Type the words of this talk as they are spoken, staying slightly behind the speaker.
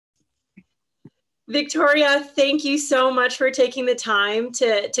Victoria, thank you so much for taking the time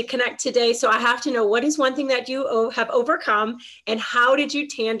to connect today. So I have to know, what is one thing that you have overcome and how did you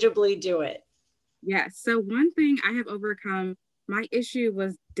tangibly do it? Yes. So one thing I have overcome, my issue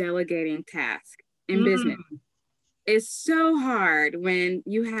was delegating tasks in business. Mm, It's so hard when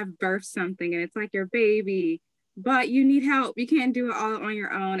you have birthed something and it's like your baby, but you need help. You can't do it all on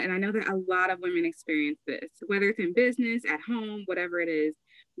your own. And I know that a lot of women experience this, whether it's in business, at home, whatever it is.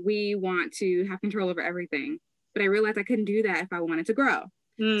 We want to have control over everything. But I realized I couldn't do that if I wanted to grow.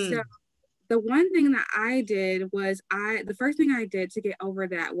 So mm, the one thing that I did was the first thing I did to get over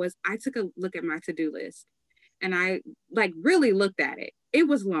that was I took a look at my to-do list and I like really looked at it. It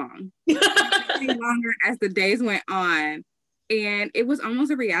was long. Getting longer as the days went on. And it was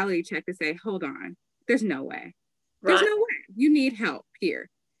almost a reality check to say, hold on, there's no way. There's right. no way. You need help here.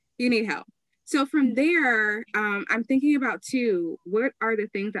 You need help. So from there, I'm thinking about too, what are the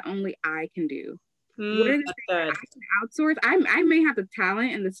things that only I can do? What are the That's things that good. I can outsource? I may have the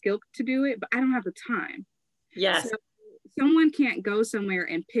talent and the skill to do it, but I don't have the time. So Yes. someone can't go somewhere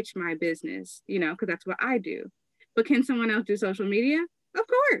and pitch my business, because that's what I do. But can someone else do social media? Of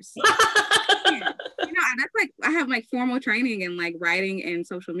course. Yeah. That's like I have like formal training in like writing and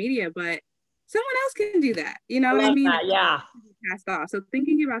social media, but someone else can do that. You know I what I love mean? that. Yeah. Passed off. So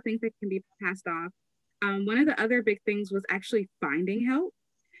thinking about things that can be passed off. One of the other big things was actually finding help.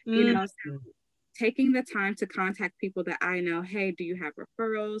 Mm, So taking the time to contact people that I know. Hey, do you have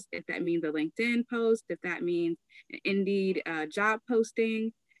referrals? If that means a LinkedIn post, if that means an Indeed job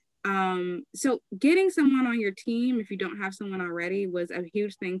posting. So getting someone on your team, if you don't have someone already, was a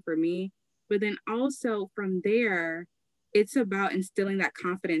huge thing for me. But then also from there, it's about instilling that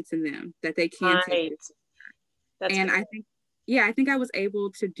confidence in them that they can take right. it. That's And good. I think I was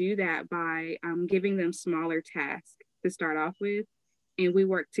able to do that by giving them smaller tasks to start off with. And we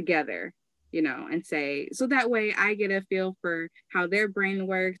work together, and say, so that way I get a feel for how their brain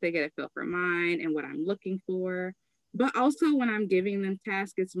works. They get a feel for mine and what I'm looking for. But also when I'm giving them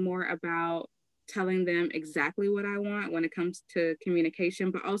tasks, it's more about telling them exactly what I want when it comes to communication,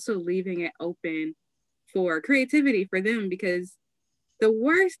 but also leaving it open for creativity for them, because the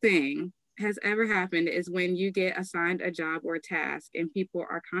worst thing has ever happened is when you get assigned a job or a task and people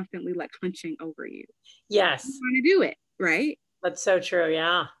are constantly like hunching over you. You Yes. want to do it, right? That's so true.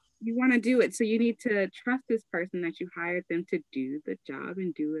 Yeah. You want to do it. So you need to trust this person that you hired them to do the job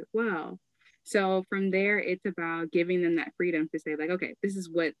and do it well. So from there, it's about giving them that freedom to say, like, okay, this is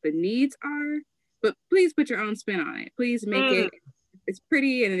what the needs are, but please put your own spin on it. Please make Mm, it as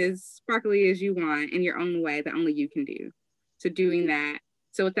pretty and as sparkly as you want in your own way that only you can do. So doing that.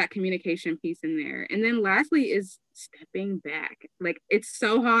 So with that communication piece in there. And then lastly is stepping back. Like it's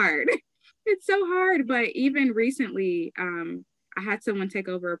so hard. It's so hard. But even recently, I had someone take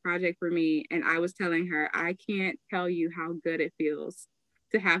over a project for me and I was telling her, I can't tell you how good it feels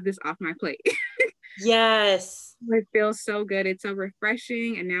to have this off my plate. yes. It feels so good. It's so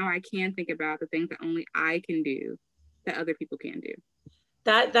refreshing. And now I can think about the things that only I can do that other people can do.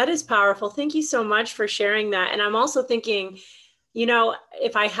 That is powerful. Thank you so much for sharing that. And I'm also thinking,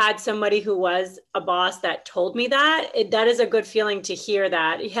 if I had somebody who was a boss that told me that, that is a good feeling to hear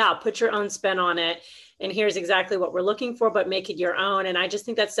that. Yeah, put your own spin on it. And here's exactly what we're looking for, but make it your own. And I just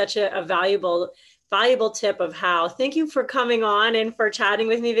think that's such a valuable tip of how. Thank you for coming on and for chatting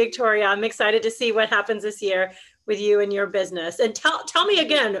with me, Victoria. I'm excited to see what happens this year with you and your business. And tell me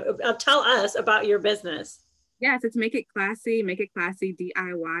again, tell us about your business. Yes, it's Make It Classy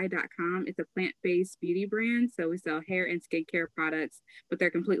DIY.com. It's a plant-based beauty brand. So we sell hair and skincare products, but they're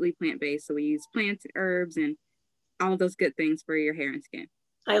completely plant-based. So we use plants, herbs, and all of those good things for your hair and skin.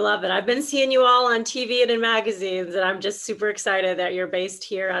 I love it. I've been seeing you all on TV and in magazines, and I'm just super excited that you're based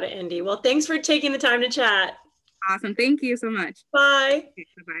here out of Indy. Well, thanks for taking the time to chat. Awesome. Thank you so much. Bye. Okay,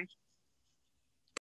 bye-bye.